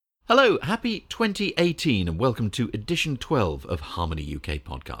Hello, happy 2018 and welcome to edition 12 of Harmony UK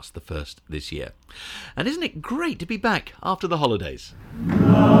podcast, the first this year. And isn't it great to be back after the holidays?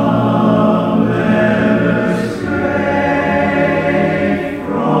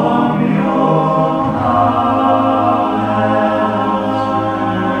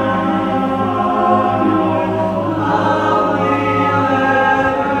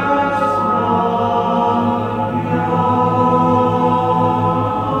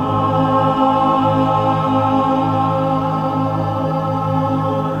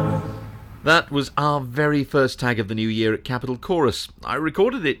 That was our very first tag of the new year at Capital Chorus. I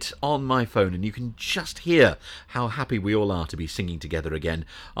recorded it on my phone and you can just hear how happy we all are to be singing together again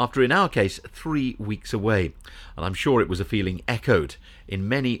after, in our case, 3 weeks away. And I'm sure it was a feeling echoed in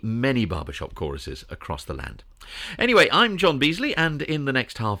many, many barbershop choruses across the land. Anyway, I'm John Beasley, and in the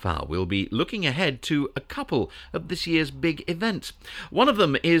next half hour we'll be looking ahead to a couple of this year's big events. One of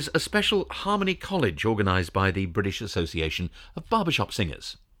them is a special Harmony College organised by the British Association of Barbershop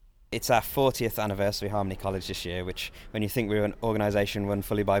Singers. It's our 40th anniversary Harmony College this year, which, when you think we're an organisation run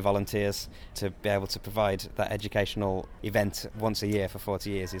fully by volunteers, to be able to provide that educational event once a year for 40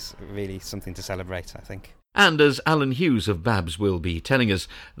 years is really something to celebrate, I think. And as Alan Hughes of Babs will be telling us,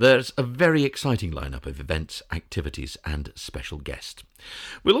 there's a very exciting lineup of events, activities and special guests.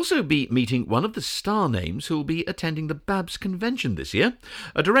 We'll also be meeting one of the star names who'll be attending the Babs convention this year,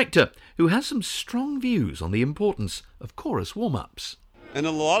 a director who has some strong views on the importance of chorus warm-ups. And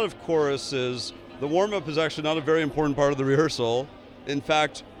in a lot of choruses, the warm-up is actually not a very important part of the rehearsal. In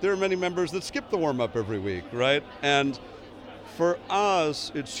fact, there are many members that skip the warm-up every week, right? And for us,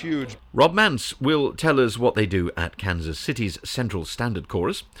 it's huge. Rob Mance will tell us what they do at Kansas City's Central Standard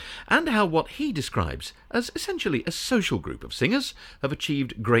Chorus and how what he describes as essentially a social group of singers have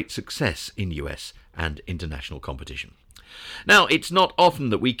achieved great success in US and international competition. Now, it's not often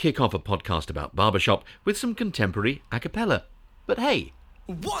that we kick off a podcast about barbershop with some contemporary a cappella. But hey,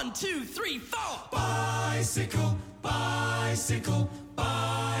 1, 2, 3, 4. Bicycle, bicycle,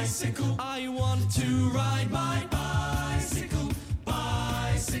 bicycle. I want to ride my bicycle,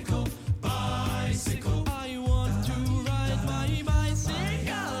 bicycle, bicycle. I want to ride my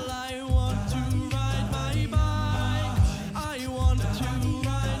bicycle. I want to ride my bike. I want to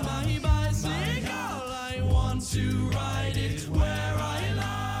ride my bicycle. I want to ride it where I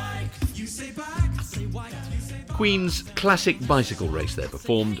like. You say back, I say white. Queen's classic bicycle race there,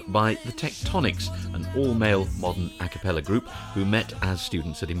 performed by the Tectonics, an all-male modern a cappella group who met as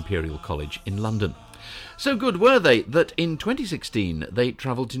students at Imperial College in London. So good were they that in 2016 they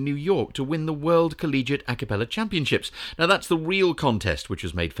travelled to New York to win the World Collegiate A Cappella Championships. Now that's the real contest which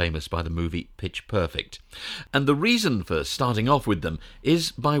was made famous by the movie Pitch Perfect. And the reason for starting off with them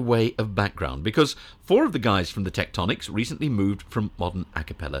is by way of background, because 4 of the guys from the Tectonics recently moved from modern a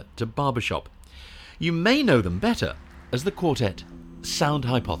cappella to barbershop. You may know them better as the quartet Sound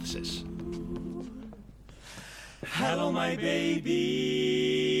Hypothesis. Hello, my baby.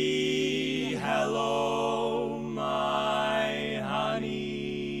 Hello, my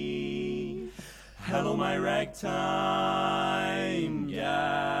honey. Hello, my ragtime gal.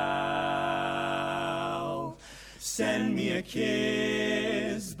 Send me a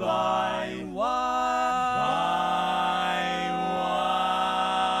kiss by wire.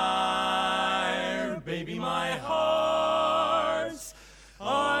 Baby, my heart's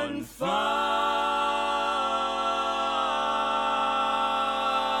on fire.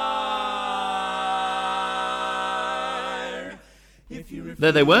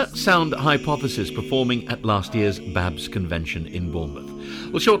 There they were, Sound Hypothesis, performing at last year's Babs convention in Bournemouth.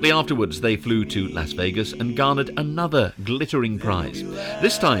 Well, shortly afterwards they flew to Las Vegas and garnered another glittering prize,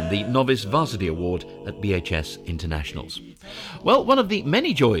 this time the Novice Varsity Award at BHS Internationals. Well, one of the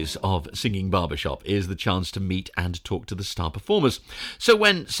many joys of singing barbershop is the chance to meet and talk to the star performers. So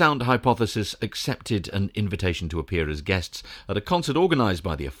when Sound Hypothesis accepted an invitation to appear as guests at a concert organised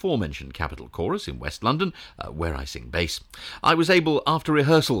by the aforementioned Capital Chorus in West London, where I sing bass, I was able, after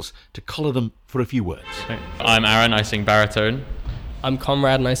rehearsals, to collar them for a few words. I'm Aaron, I sing baritone. I'm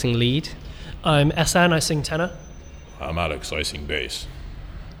Conrad and I sing lead. I'm Esan, I sing tenor. I'm Alex, I sing bass.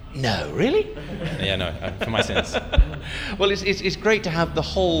 No, really? Yeah, no, for my sins. Well, it's great to have the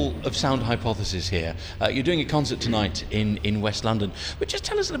whole of Sound Hypothesis here. You're doing a concert tonight in West London. But just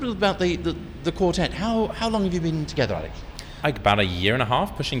tell us a little bit about the quartet. How long have you been together, Alex? Like about a year and a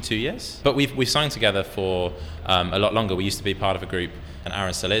half, pushing 2 years. But we've sung together for a lot longer. We used to be part of a group, and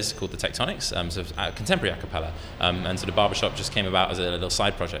Aaron still is, called the Tectonics, so contemporary a cappella. And so the barbershop just came about as a little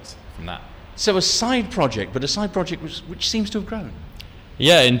side project from that. So a side project, but a side project which seems to have grown.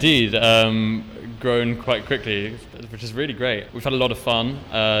 Yeah, indeed. grown quite quickly, which is really great. We've had a lot of fun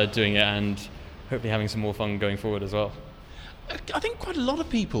doing it, and hopefully having some more fun going forward as well. I think quite a lot of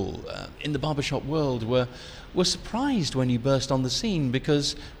people in the barbershop world were surprised when you burst on the scene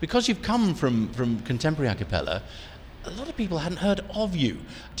because you've come from contemporary a cappella. A lot of people hadn't heard of you.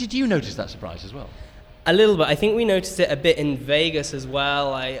 Did you notice that surprise as well? A little bit. I think we noticed it a bit in Vegas as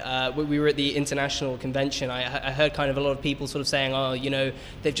well. We were at the international convention. I heard kind of a lot of people sort of saying, oh, you know,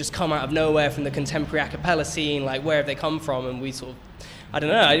 they've just come out of nowhere from the contemporary a cappella scene, like where have they come from? And we sort of, I don't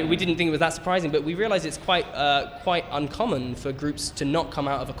know, we didn't think it was that surprising, but we realized it's quite uncommon for groups to not come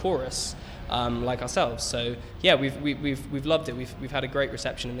out of a chorus like ourselves. So yeah, we've loved it. We've had a great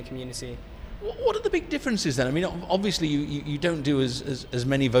reception in the community. What are the big differences then? I mean, obviously you don't do as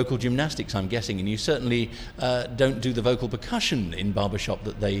many vocal gymnastics, I'm guessing, and you certainly don't do the vocal percussion in barbershop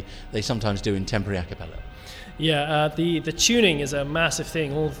that they sometimes do in temporary a cappella. Yeah, the tuning is a massive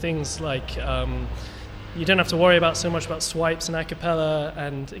thing. All things like you don't have to worry about so much about swipes and a cappella,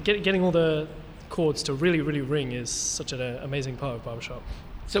 and getting all the chords to really, really ring is such an amazing part of barbershop.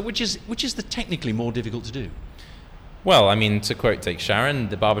 So which is the technically more difficult to do? Well, I mean, to quote Take Sharon,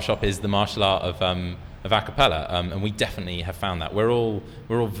 the barbershop is the martial art of a cappella, and we definitely have found that. We're all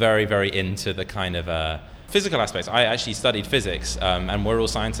very, very into the kind of physical aspects. I actually studied physics, and we're all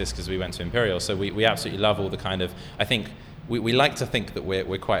scientists because we went to Imperial, so we absolutely love all the kind of, I think, we like to think that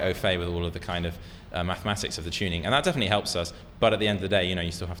we're quite au fait with all of the kind of mathematics of the tuning, and that definitely helps us. But at the end of the day, you know,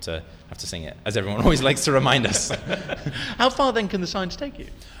 you still have to sing it, as everyone always likes to remind us. How far then can the science take you?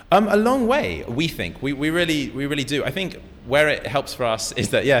 A long way, we think. We really do. I think where it helps for us is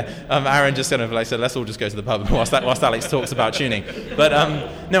that, Aaron just kind of like said, let's all just go to the pub whilst Alex talks about tuning. But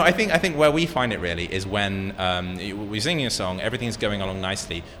no, I think where we find it really is when we're singing a song, everything's going along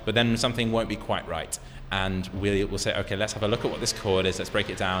nicely, but then something won't be quite right. And we'll say, okay, let's have a look at what this chord is, let's break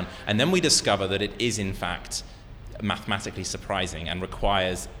it down. And then we discover that it is, in fact, mathematically surprising and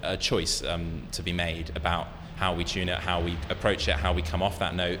requires a choice to be made about how we tune it, how we approach it, how we come off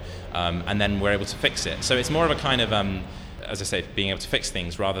that note, and then we're able to fix it. So it's more of a kind of, as I say, being able to fix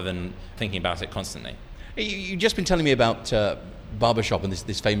things rather than thinking about it constantly. You've just been telling me about barbershop and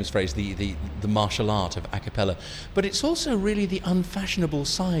this famous phrase, the martial art of a cappella, but it's also really the unfashionable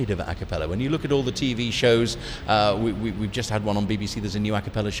side of a cappella. When you look at all the TV shows, we've just had one on BBC, there's a new a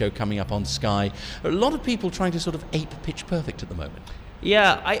cappella show coming up on Sky. A lot of people trying to sort of ape Pitch Perfect at the moment.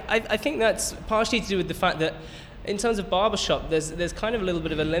 Yeah, I think that's partially to do with the fact that in terms of barbershop, there's kind of a little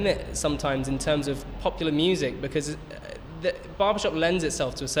bit of a limit sometimes in terms of popular music, because the barbershop lends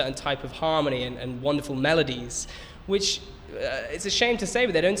itself to a certain type of harmony and wonderful melodies, which it's a shame to say,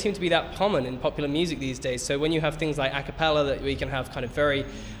 but they don't seem to be that common in popular music these days. So when you have things like a cappella that we can have kind of very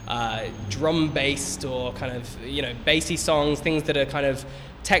drum-based or kind of, you know, bassy songs, things that are kind of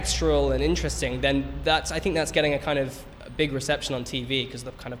textural and interesting, then I think that's getting a kind of big reception on TV because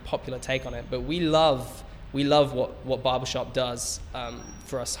of the kind of popular take on it. But we love what barbershop does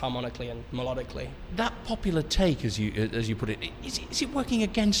for us harmonically and melodically. That popular take, as you put it, is it working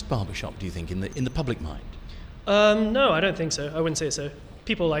against barbershop, do you think, in the public mind? No, I don't think so. I wouldn't say so.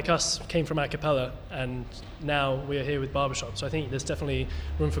 People like us came from a cappella, and now we're here with barbershop. So I think there's definitely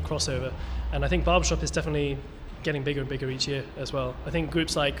room for crossover, and I think barbershop is definitely getting bigger and bigger each year as well. I think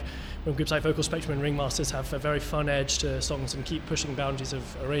groups like Vocal Spectrum and Ringmasters have a very fun edge to songs and keep pushing boundaries of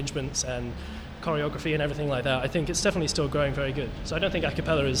arrangements and choreography and everything like that. I think it's definitely still growing very good. So I don't think a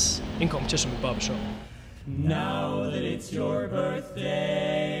cappella is in competition with barbershop. Now that it's your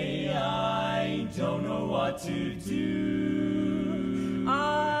birthday, I don't know what to do.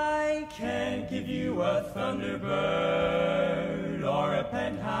 I can't give you a Thunderbird or a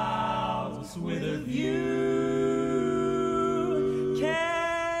penthouse with a view.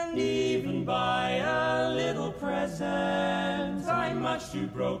 Can't even buy a little present, I'm much too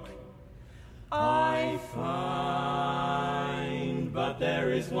broke, I find. But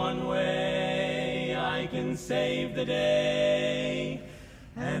there is one way I can save the day,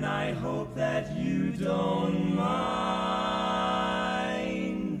 and I hope that you don't mind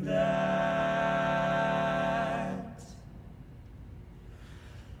that.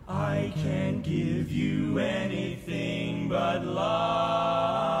 I can't give you anything but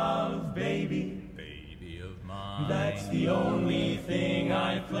love, baby. Baby of mine. That's the only thing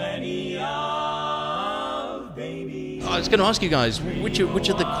I've plenty of, baby. I was going to ask you guys, which are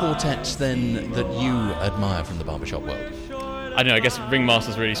the quartets then that you admire from the barbershop world? I don't know, I guess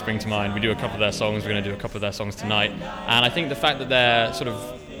Ringmasters really spring to mind. We do a couple of their songs, we're going to do a couple of their songs tonight. And I think the fact that they're sort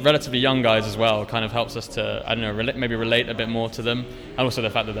of relatively young guys as well kind of helps us to, I don't know, maybe relate a bit more to them. And also the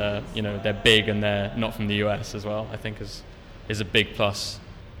fact that they're big and they're not from the US as well, I think is a big plus.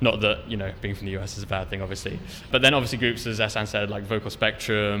 Not that, being from the US is a bad thing, obviously. But then obviously groups, as Ehsan said, like Vocal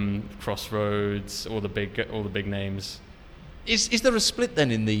Spectrum, Crossroads, all the big names. Is there a split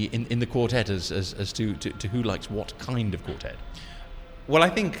then in the quartet as to who likes what kind of quartet? Well, I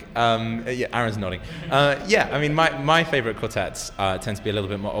think, Aaron's nodding. I mean, my favourite quartets tend to be a little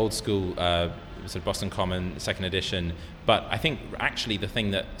bit more old school, sort of Boston Common, second edition. But I think actually the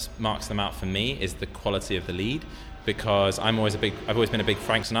thing that marks them out for me is the quality of the lead, because I've always been a big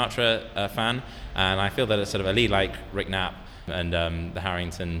Frank Sinatra fan, and I feel that it's sort of a lead like Rick Knapp and the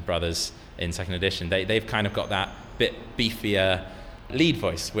Harrington brothers in second edition. They've kind of got that bit beefier lead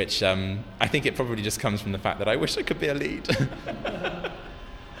voice, which I think it probably just comes from the fact that I wish I could be a lead.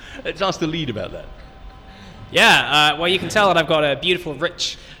 Let's ask the lead about that. Yeah, well, you can tell that I've got a beautiful,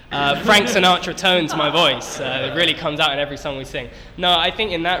 rich Frank Sinatra tone to my voice. It really comes out in every song we sing. No, I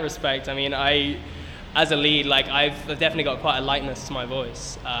think in that respect, I mean, as a lead, like I've definitely got quite a lightness to my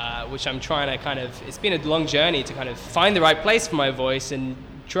voice, which I'm trying to it's been a long journey to kind of find the right place for my voice and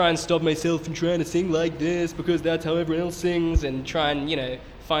try and stop myself from trying to sing like this because that's how everyone else sings, and try and,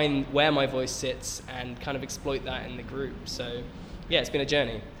 find where my voice sits and kind of exploit that in the group. So, yeah, it's been a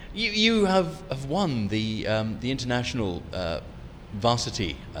journey. You have won the international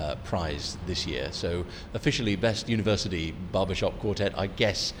varsity prize this year, so officially best university barbershop quartet, I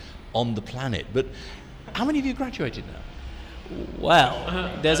guess, on the planet. But how many of you graduated now? Well,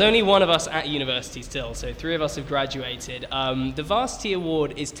 there's only one of us at university still, so 3 of us have graduated. The varsity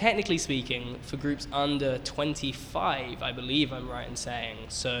award is technically speaking for groups under 25, I believe I'm right in saying.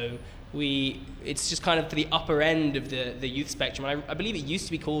 So it's just kind of for the upper end of the youth spectrum. And I believe it used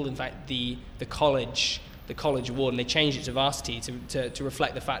to be called, in fact, the college award, and they changed it to varsity to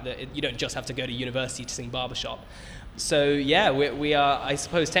reflect the fact that you don't just have to go to university to sing barbershop. So yeah, we are, I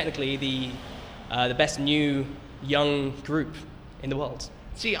suppose, technically the best new young group in the world.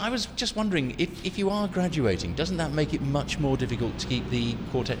 See, I was just wondering, if you are graduating, doesn't that make it much more difficult to keep the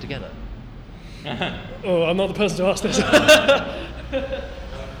quartet together? Oh, I'm not the person to ask this.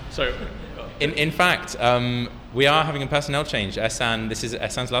 So, in fact, we are having a personnel change. Ehsan, this is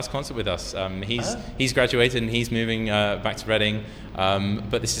Ehsan's last concert with us. He's graduated and he's moving back to Reading.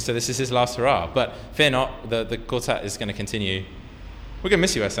 But this is his last hurrah. But fear not, the quartet is going to continue. We're going to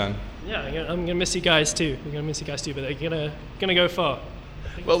miss you, Ehsan. Yeah, I'm going to miss you guys too. But they're going to go far.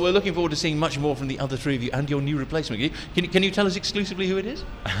 Well, we're looking forward to seeing much more from the other 3 of you and your new replacement. Can you tell us exclusively who it is?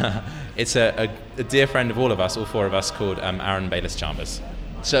 It's a dear friend of all of us, all 4 of us, called Aaron Bayliss-Chalmers.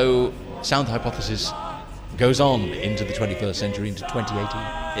 So, Sound Hypothesis goes on into the 21st century, into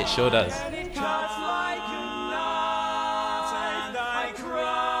 2018. It sure does.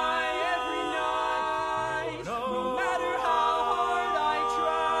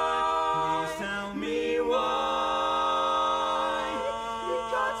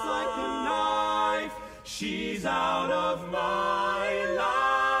 She's out of my life,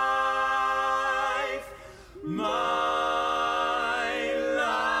 my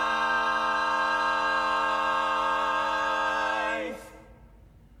life.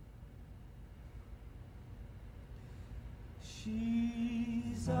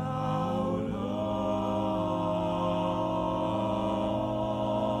 She's out of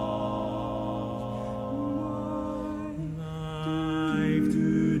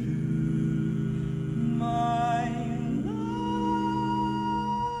my life.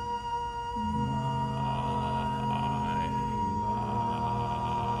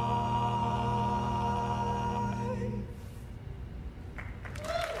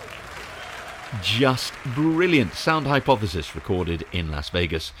 Just brilliant. Sound Hypothesis recorded in Las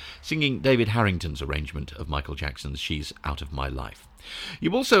Vegas, singing David Harrington's arrangement of Michael Jackson's She's Out of My Life.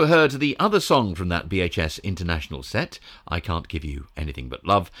 You also heard the other song from that BHS International set, I Can't Give You Anything But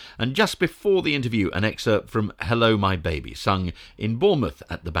Love, and just before the interview, an excerpt from Hello My Baby, sung in Bournemouth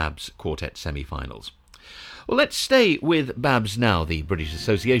at the Babs Quartet semi-finals. Well, let's stay with Babs now, the British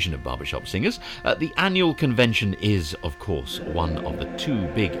Association of Barbershop Singers. The annual convention is, of course, one of the 2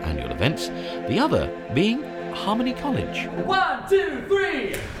 big annual events, the other being Harmony College. 1, 2,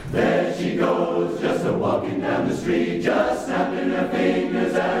 3! There she goes, just a-walking down the street, just snapping her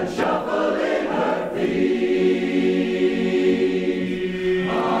fingers and shuffling her feet.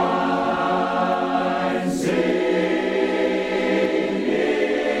 I'm singing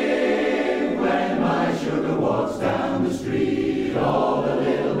when my sugar walks down the street. All the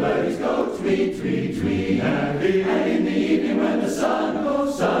little birdies go tweet, tweet, tweet. And in the evening when the sun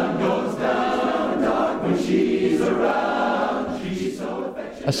goes down dark, when she's around, she's so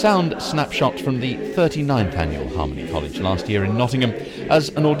affectionate. A sound snapshot from the 39th annual Harmony College last year in Nottingham, as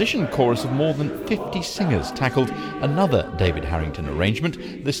an audition chorus of more than 50 singers tackled another David Harrington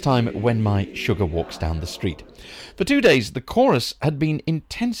arrangement, this time When My Sugar Walks Down the Street. For 2 days, the chorus had been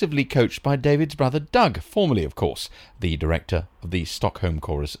intensively coached by David's brother Doug, formerly, of course, the director of the Stockholm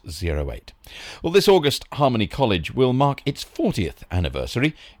Chorus 08. Well, this August, Harmony College will mark its 40th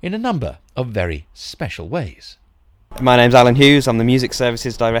anniversary in a number of very special ways. My name's Alan Hughes. I'm the Music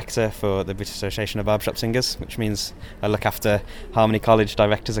Services Director for the British Association of Barbershop Singers, which means I look after Harmony College,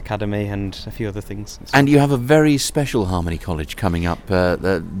 Directors Academy and a few other things. And you have a very special Harmony College coming up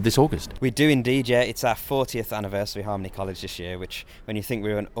this August. We do indeed, yeah. It's our 40th anniversary Harmony College this year, which when you think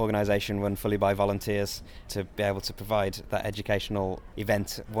we're an organisation run fully by volunteers, to be able to provide that educational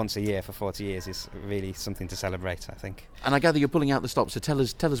event once a year for 40 years is really something to celebrate, I think. And I gather you're pulling out the stops, so tell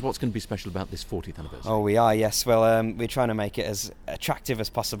us what's going to be special about this 40th anniversary. Oh, we are, yes. Well, we're trying to make it as attractive as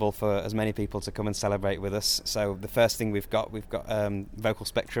possible for as many people to come and celebrate with us. So the first thing we've got Vocal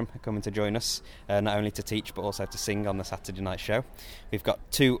Spectrum coming to join us, not only to teach but also to sing on the Saturday night show. We've got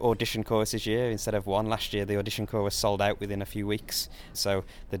 2 audition choruses this year instead of 1. Last year the audition chorus sold out within a few weeks, so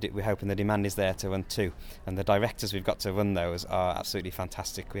we're hoping the demand is there to run 2. And the directors we've got to run those are absolutely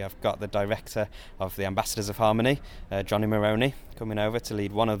fantastic. We have got the director of the Ambassadors of Harmony, Johnny Maroney, coming over to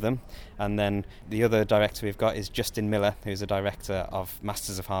lead one of them, and then the other director we've got is Justin Miller, who's a director of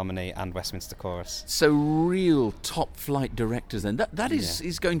Masters of Harmony and Westminster Chorus. So real top flight directors then. That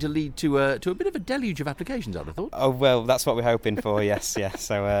is going to lead to a bit of a deluge of applications, I'd have thought. Oh well, that's what we're hoping for. Yes, yeah.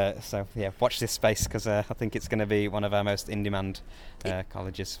 So yeah, watch this space, because I think it's going to be one of our most in demand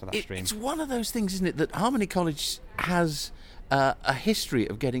colleges for that stream. It's one of those things, isn't it, that Harmony College has a history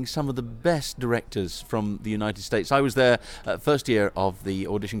of getting some of the best directors from the United States. I was there first year of the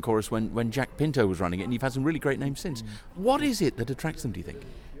audition chorus when Jack Pinto was running it, and you've had some really great names since. What is it that attracts them, do you think?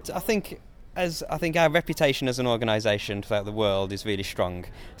 I think our reputation as an organisation throughout the world is really strong,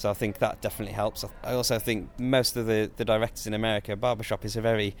 so I think that definitely helps. I also think most of the directors in America, barbershop is a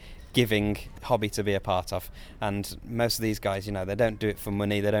very giving hobby to be a part of, and most of these guys, they don't do it for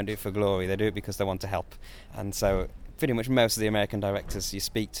money, they don't do it for glory, they do it because they want to help. And so pretty much most of the American directors you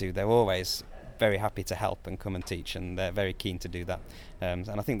speak to, they're always very happy to help and come and teach, and they're very keen to do that. And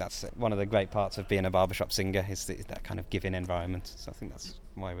I think that's one of the great parts of being a barbershop singer, is that kind of giving environment. So I think that's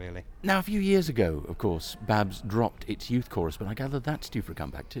why, really. Now, a few years ago, of course, Babs dropped its youth chorus, but I gather that's due for a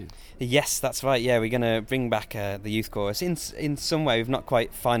comeback too. Yes, that's right. Yeah, we're going to bring back the youth chorus. In some way, we've not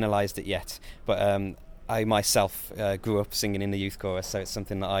quite finalised it yet, but I myself grew up singing in the youth chorus, so it's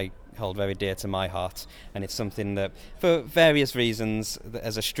something that I hold very dear to my heart, and it's something that, for various reasons,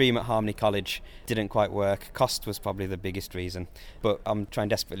 as a stream at Harmony College didn't quite work. Cost was probably the biggest reason, but I'm trying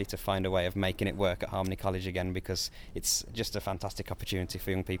desperately to find a way of making it work at Harmony College again, because it's just a fantastic opportunity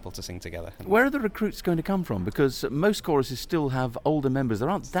for young people to sing together. Where are the recruits going to come from? Because most choruses still have older members. There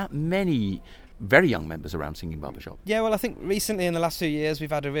aren't that many very young members around singing barbershop. Yeah, well, I think recently in the last few years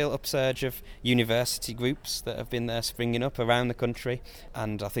we've had a real upsurge of university groups that have been springing up around the country,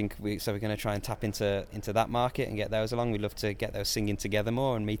 and I think we're going to try and tap into that market and get those along. We'd love to get those singing together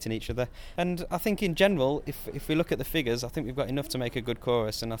more and meeting each other. And I think in general, if we look at the figures, I think we've got enough to make a good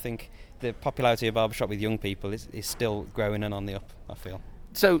chorus, and I think the popularity of barbershop with young people is still growing and on the up, I feel.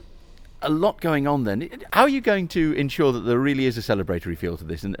 So a lot going on then. How are you going to ensure that there really is a celebratory feel to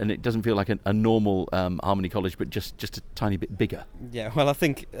this, and it doesn't feel like a normal Harmony College, but just a tiny bit bigger? Yeah, well, I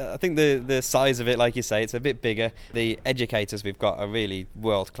think the size of it, like you say, it's a bit bigger. The educators we've got are really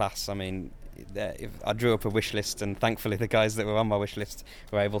world class. I mean, I drew up a wish list, and thankfully the guys that were on my wish list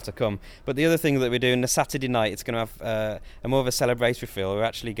were able to come. But the other thing that we're doing, the Saturday night, it's going to have a more of a celebratory feel. We're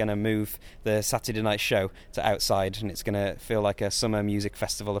actually going to move the Saturday night show to outside, and it's going to feel like a summer music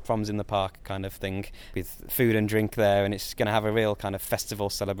festival, a proms in the park kind of thing, with food and drink there, and it's going to have a real kind of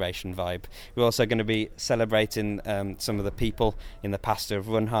festival celebration vibe. We're also going to be celebrating some of the people in the past who have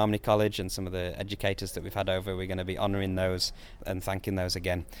run Harmony College, and some of the educators that we've had over. We're going to be honouring those and thanking those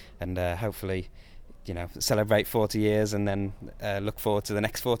again, and hopefully celebrate 40 years and then look forward to the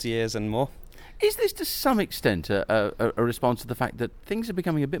next 40 years and more. Is this to some extent a response to the fact that things are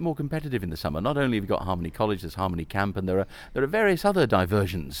becoming a bit more competitive in the summer? Not only have you got Harmony College, there's Harmony Camp, and there are various other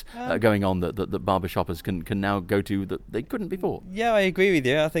diversions going on that barbershoppers can now go to that they couldn't before. Yeah, I agree with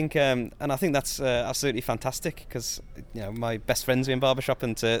you. I think and I think that's absolutely fantastic, because my best friends are in barbershop,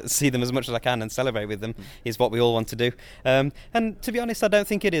 and to see them as much as I can and celebrate with them is what we all want to do. And to be honest, I don't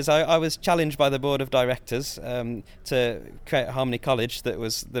think it is. I was challenged by the board of directors to create a Harmony College that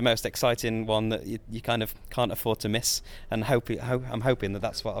was the most exciting one that you kind of can't afford to miss, and I'm hoping that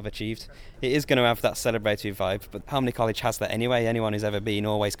that's what I've achieved. It is going to have that celebratory vibe, but Harmony College has that anyway. Anyone who's ever been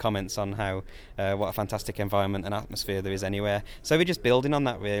always comments on how what a fantastic environment and atmosphere there is anywhere. So we're just building on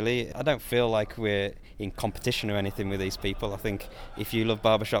that, really. I don't feel like we're in competition or anything with these people. I think if you love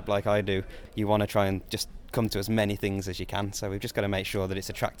barbershop like I do, you want to try and just come to as many things as you can. So we've just got to make sure that it's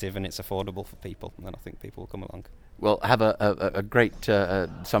attractive and it's affordable for people, and then I think people will come along. Well, have a great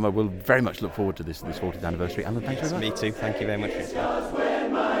summer. We'll very much look forward to this 40th anniversary. Alan, thanks very much. Me too. Thank you very much for your time. Just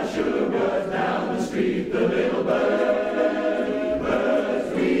when my sugar goes down the street, the little bird,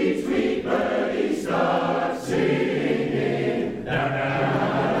 sweet, sweet birdie starts singing. Down,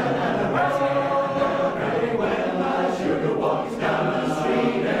 down, very when my sugar walks down the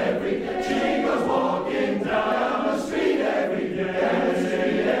street every day. She goes walking down the street every day.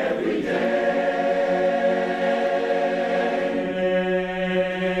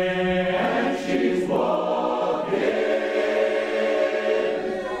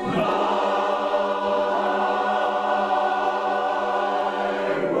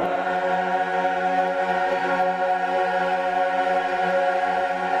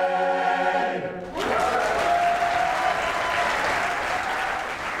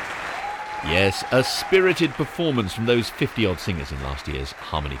 Yes, a spirited performance from those 50-odd singers in last year's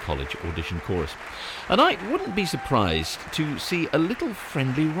Harmony College audition chorus. And I wouldn't be surprised to see a little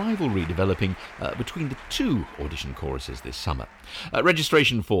friendly rivalry developing between the two audition choruses this summer.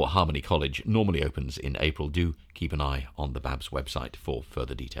 Registration for Harmony College normally opens in April. Do keep an eye on the Babs website for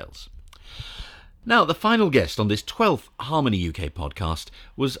further details. Now, the final guest on this 12th Harmony UK podcast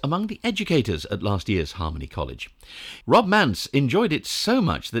was among the educators at last year's Harmony College. Rob Mance enjoyed it so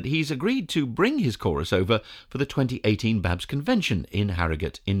much that he's agreed to bring his chorus over for the 2018 Babs Convention in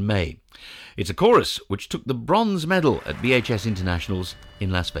Harrogate in May. It's a chorus which took the bronze medal at BHS Internationals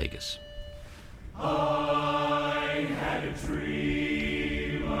in Las Vegas. I had a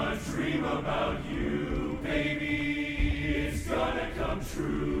dream about you, baby. It's gonna come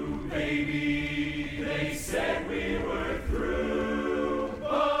true, baby. They said we were through,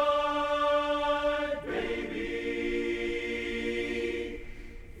 but baby,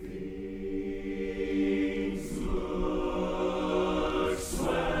 things look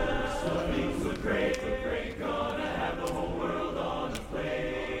swell. Things look great, gonna have the whole world on a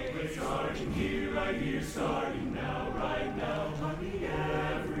plate. We're starting here, right here, starting now, right now. Honey,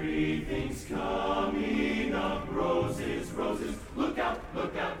 everything's coming up. Roses, roses, look out,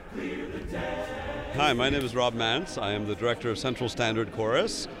 clear the deck. Hi, my name is Rob Mance. I am the director of Central Standard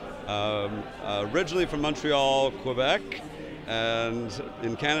Chorus. Originally from Montreal, Quebec, and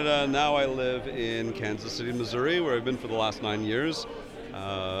in Canada. Now I live in Kansas City, Missouri, where I've been for the last 9 years.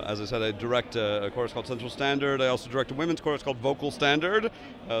 As I said, I direct a chorus called Central Standard. I also direct a women's chorus called Vocal Standard.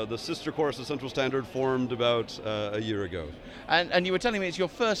 The sister chorus of Central Standard formed about a year ago. And you were telling me it's your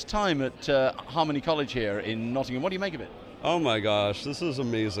first time at Harmony College here in Nottingham. What do you make of it? Oh my gosh, this is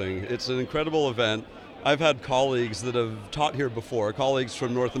amazing. It's an incredible event. I've had colleagues that have taught here before, colleagues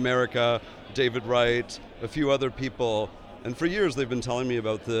from North America, David Wright, a few other people, and for years they've been telling me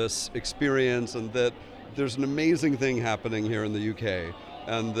about this experience and that there's an amazing thing happening here in the UK,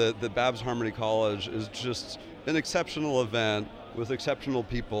 and that Babs Harmony College is just an exceptional event with exceptional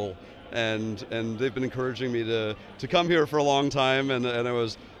people, and they've been encouraging me to come here for a long time, and I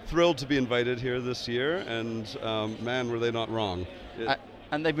was thrilled to be invited here this year, and man, were they not wrong.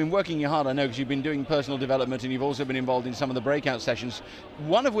 And they've been working you hard, I know, because you've been doing personal development and you've also been involved in some of the breakout sessions,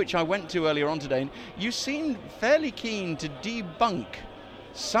 one of which I went to earlier on today. You seemed fairly keen to debunk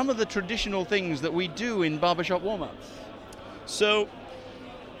some of the traditional things that we do in barbershop warm-ups. So,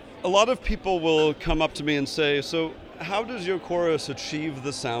 a lot of people will come up to me and say, so how does your chorus achieve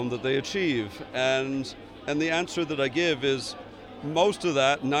the sound that they achieve? And the answer that I give is, most of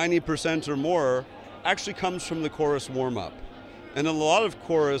that, 90% or more, actually comes from the chorus warm-up. And in a lot of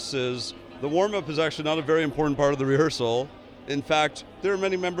choruses, the warm-up is actually not a very important part of the rehearsal. In fact, there are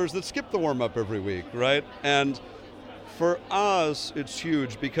many members that skip the warm-up every week, right? And for us, it's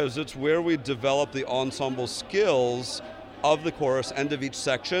huge because it's where we develop the ensemble skills of the chorus and of each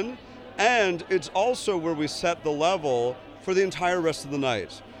section. And it's also where we set the level for the entire rest of the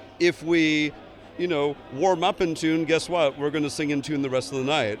night. If we warm up in tune, guess what? We're going to sing in tune the rest of the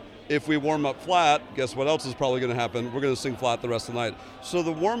night. If we warm up flat, guess what else is probably going to happen? We're going to sing flat the rest of the night. So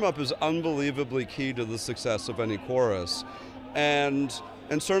the warm-up is unbelievably key to the success of any chorus. And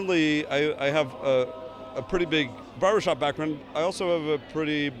certainly I have a pretty big barbershop background. I also have a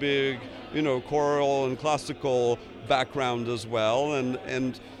pretty big, choral and classical background as well.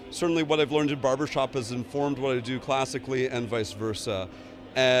 And certainly what I've learned in barbershop has informed what I do classically and vice versa.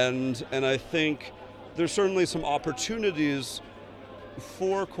 And I think there's certainly some opportunities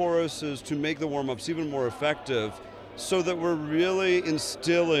for choruses to make the warm-ups even more effective, so that we're really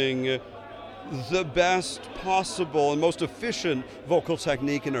instilling the best possible and most efficient vocal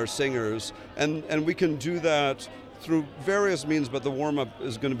technique in our singers. And we can do that through various means, but the warm-up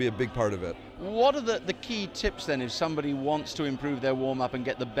is going to be a big part of it. What are the key tips then if somebody wants to improve their warm-up and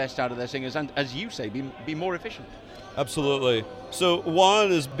get the best out of their singers and, as you say, be more efficient? Absolutely. So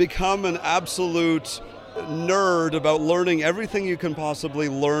one is become an absolute nerd about learning everything you can possibly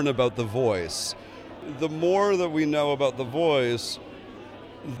learn about the voice. The more that we know about the voice,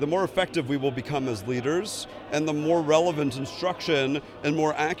 the more effective we will become as leaders, and the more relevant instruction and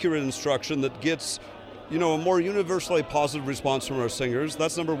more accurate instruction that gets, a more universally positive response from our singers.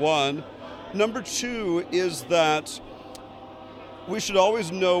 That's number one. Number two is that we should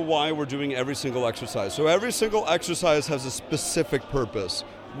always know why we're doing every single exercise. So every single exercise has a specific purpose.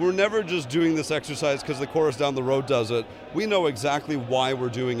 We're never just doing this exercise because the chorus down the road does it. We know exactly why we're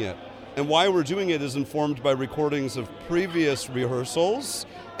doing it. And why we're doing it is informed by recordings of previous rehearsals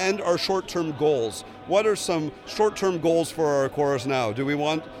and our short-term goals. What are some short-term goals for our chorus now? Do we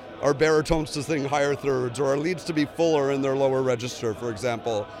want our baritones to sing higher thirds, or our leads to be fuller in their lower register, for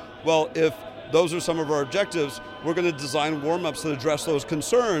example? Well, if those are some of our objectives, we're going to design warm-ups that address those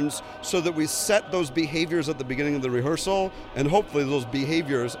concerns so that we set those behaviors at the beginning of the rehearsal, and hopefully those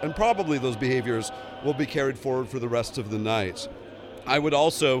behaviors, and probably those behaviors, will be carried forward for the rest of the night. I would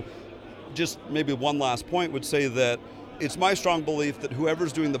also, just maybe one last point, would say that it's my strong belief that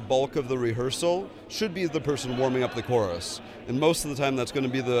whoever's doing the bulk of the rehearsal should be the person warming up the chorus. And most of the time that's going to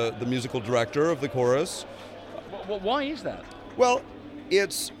be the musical director of the chorus. Why is that? Well,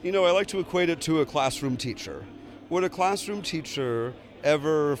 it's, I like to equate it to a classroom teacher. Would a classroom teacher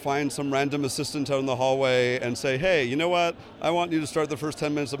ever find some random assistant out in the hallway and say, hey, you know what, I want you to start the first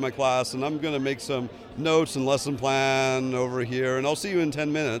 10 minutes of my class, and I'm going to make some notes and lesson plan over here, and I'll see you in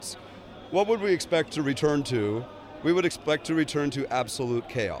 10 minutes. What would we expect to return to? We would expect to return to absolute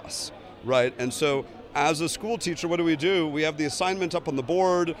chaos, right? And so as a school teacher, what do? We have the assignment up on the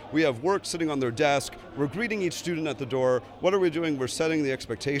board, we have work sitting on their desk, we're greeting each student at the door. What are we doing? We're setting the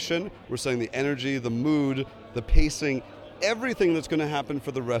expectation, we're setting the energy, the mood, the pacing, everything that's going to happen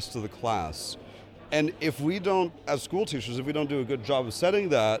for the rest of the class. And if we don't, as school teachers, if we don't do a good job of setting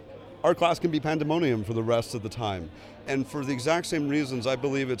that, our class can be pandemonium for the rest of the time. And for the exact same reasons, I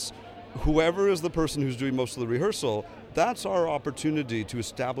believe it's whoever is the person who's doing most of the rehearsal, that's our opportunity to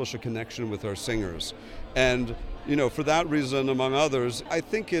establish a connection with our singers. And, for that reason, among others, I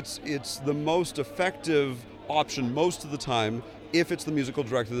think it's the most effective option most of the time if it's the musical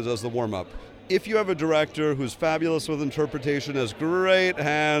director that does the warm-up. If you have a director who's fabulous with interpretation, has great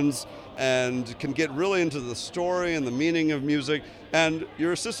hands, and can get really into the story and the meaning of music, and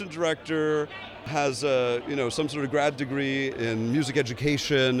your assistant director has some sort of grad degree in music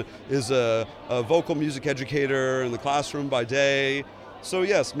education, is a vocal music educator in the classroom by day. So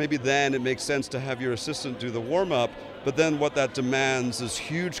yes, maybe then it makes sense to have your assistant do the warm-up, but then what that demands is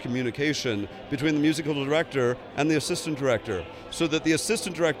huge communication between the musical director and the assistant director, so that the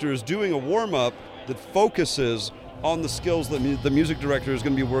assistant director is doing a warm-up that focuses on the skills that the music director is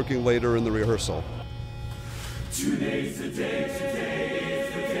going to be working later in the rehearsal. Today's the day,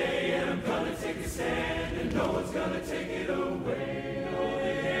 and I'm gonna take a stand, and no one's gonna take it away. No,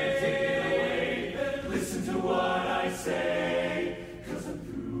 they can't take it away. Listen to what I say, 'cause I'm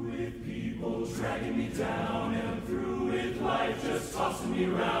through with people dragging me down, and I'm through with life just tossing me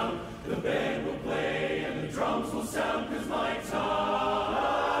around. The band will play and the drums will sound, 'cause my time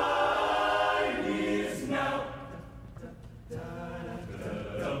is now.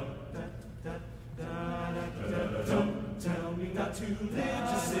 Don't tell me not to live,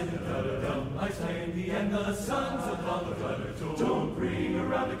 just sit and I claim the and the sons of Lava. Don't bring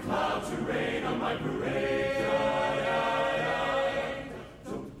around the clouds to rain on my parade.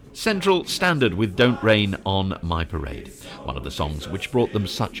 Central Standard with Don't Rain on My Parade, one of the songs which brought them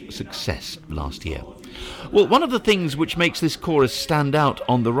such success last year. Well, one of the things which makes this chorus stand out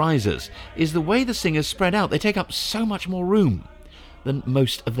on the risers is the way the singers spread out. They take up so much more room than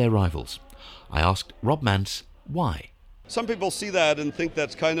most of their rivals. I asked Rob Mance why. Some people see that and think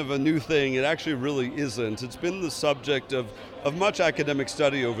that's kind of a new thing. It actually really isn't. It's been the subject of much academic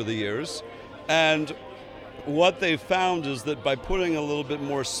study over the years. And what they've found is that by putting a little bit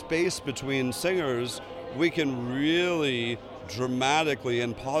more space between singers, we can really dramatically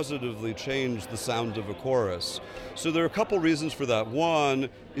and positively change the sound of a chorus. So there are a couple reasons for that. One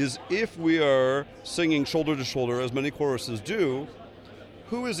is if we are singing shoulder to shoulder, as many choruses do,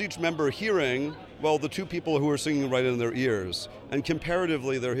 who is each member hearing? Well, the two people who are singing right in their ears. And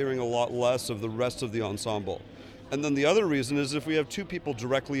comparatively, they're hearing a lot less of the rest of the ensemble. And then the other reason is if we have two people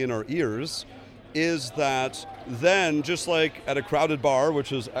directly in our ears, is that then, just like at a crowded bar,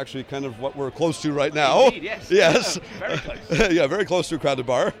 which is actually kind of what we're close to right now. Indeed, yes. Yes. Yeah, very close. Yeah, very close to a crowded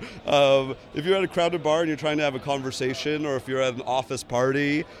bar. If you're at a crowded bar and you're trying to have a conversation, or if you're at an office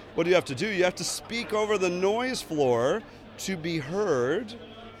party, what do you have to do? You have to speak over the noise floor to be heard.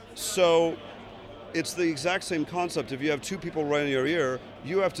 So it's the exact same concept. If you have two people right in your ear,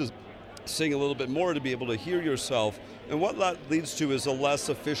 you have to sing a little bit more to be able to hear yourself. And what that leads to is a less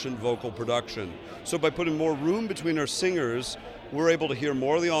efficient vocal production. So by putting more room between our singers, we're able to hear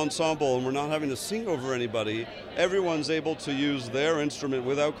more of the ensemble, and we're not having to sing over anybody. Everyone's able to use their instrument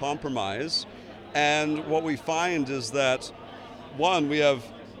without compromise. And what we find is that, one,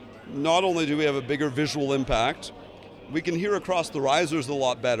 not only do we have a bigger visual impact, we can hear across the risers a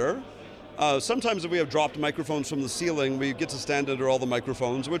lot better. Sometimes if we have dropped microphones from the ceiling, we get to stand under all the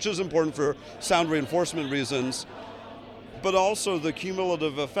microphones, which is important for sound reinforcement reasons. But also the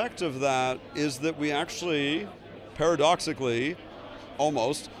cumulative effect of that is that we actually, paradoxically,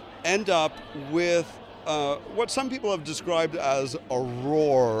 almost, end up with what some people have described as a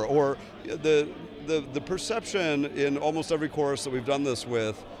roar, or the perception in almost every chorus that we've done this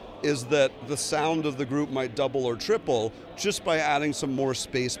with is that the sound of the group might double or triple just by adding some more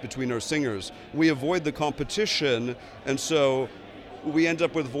space between our singers. We avoid the competition, and so we end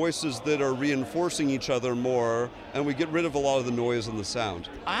up with voices that are reinforcing each other more, and we get rid of a lot of the noise and the sound.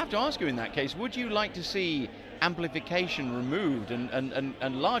 I have to ask you in that case, would you like to see amplification removed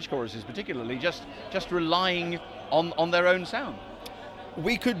and large choruses particularly just relying on their own sound?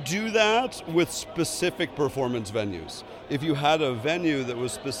 We could do that with specific performance venues. If you had a venue that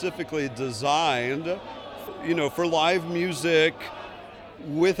was specifically designed, for live music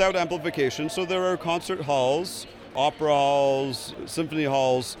without amplification, so there are concert halls, opera halls, symphony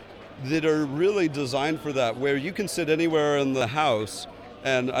halls that are really designed for that, where you can sit anywhere in the house.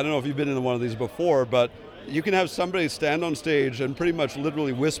 And I don't know if you've been in one of these before, but you can have somebody stand on stage and pretty much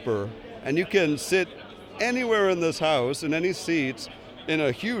literally whisper, and you can sit anywhere in this house in any seats in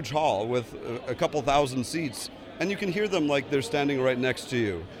a huge hall with a couple thousand seats, and you can hear them like they're standing right next to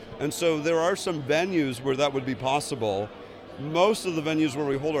you. And so there are some venues where that would be possible. Most of the venues where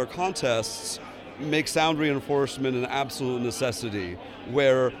we hold our contests make sound reinforcement an absolute necessity,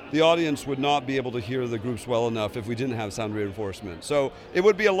 where the audience would not be able to hear the groups well enough if we didn't have sound reinforcement. So it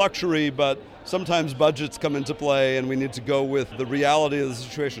would be a luxury, but sometimes budgets come into play and we need to go with the reality of the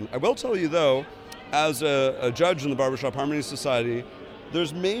situation. I will tell you though, as a judge in the Barbershop Harmony Society,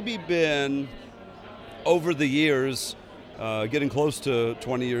 there's maybe been, over the years, getting close to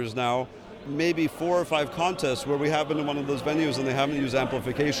 20 years now, maybe 4 or 5 contests where we have been in one of those venues and they haven't used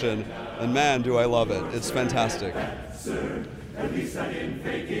amplification, and man, do I love it. It's fantastic. Sir, at least I didn't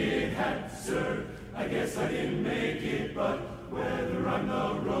fake it, sir. I guess I didn't make it, but whether I'm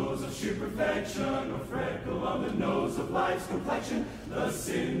the rose of sheer perfection or freckle on the nose of life's complexion, the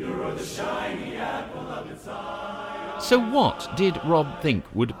cinder or the shiny apple of its eye. So what did Rob think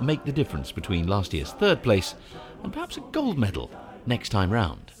would make the difference between last year's 3rd place and perhaps a gold medal next time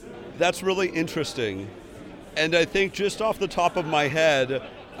round? That's really interesting. And I think just off the top of my head,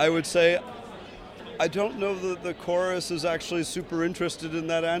 I would say I don't know that the chorus is actually super interested in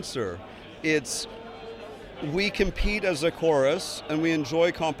that answer. We compete as a chorus and we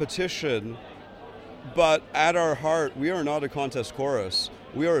enjoy competition, but at our heart, we are not a contest chorus.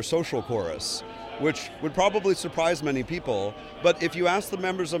 We are a social chorus, which would probably surprise many people. But if you ask the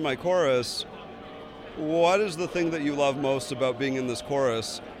members of my chorus, what is the thing that you love most about being in this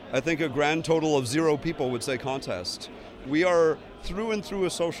chorus? I think a grand total of 0 people would say contest. We are through and through a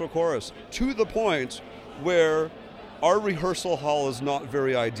social chorus, to the point where our rehearsal hall is not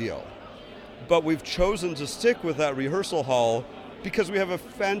very ideal. But we've chosen to stick with that rehearsal hall because we have a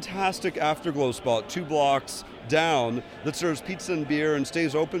fantastic afterglow spot 2 blocks down that serves pizza and beer and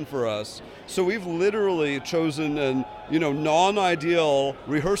stays open for us. So we've literally chosen an non-ideal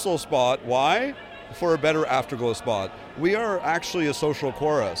rehearsal spot. Why? For a better afterglow spot. We are actually a social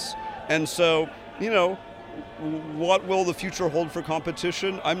chorus. And so, what will the future hold for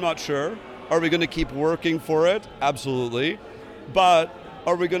competition? I'm not sure. Are we going to keep working for it? Absolutely. But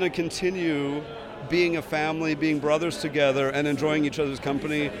are we going to continue being a family, being brothers together, and enjoying each other's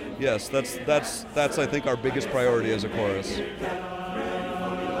company? Yes, that's I think our biggest priority as a chorus.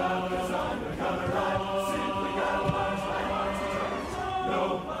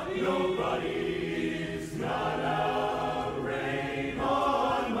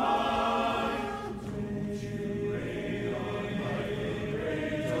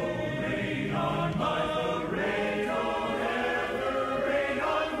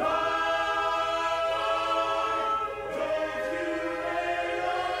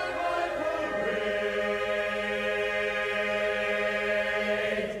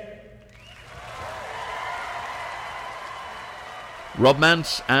 Rob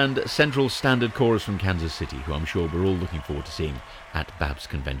Mance and Central Standard Chorus from Kansas City, who I'm sure we're all looking forward to seeing at Babs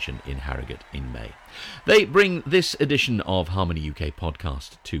Convention in Harrogate in May. They bring this edition of Harmony UK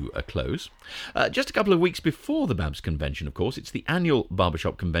podcast to a close. Just a couple of weeks before the Babs Convention, of course, it's the annual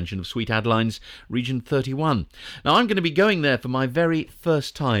Barbershop Convention of Sweet Adeline's Region 31. Now, I'm going to be going there for my very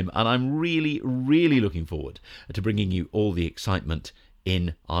first time, and I'm really, really looking forward to bringing you all the excitement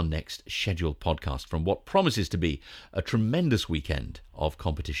in our next scheduled podcast from what promises to be a tremendous weekend of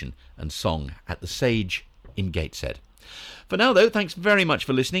competition and song at the Sage in Gateshead. For now, though, thanks very much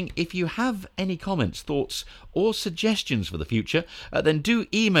for listening. If you have any comments, thoughts or suggestions for the future, then do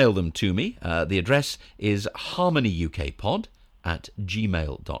email them to me. The address is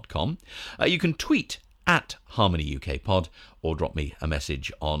harmonyukpod@gmail.com. You can tweet at harmonyukpod or drop me a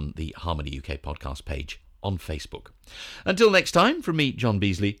message on the Harmony UK podcast page on Facebook. Until next time, from me, John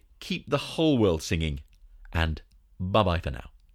Beasley, keep the whole world singing, and bye-bye for now.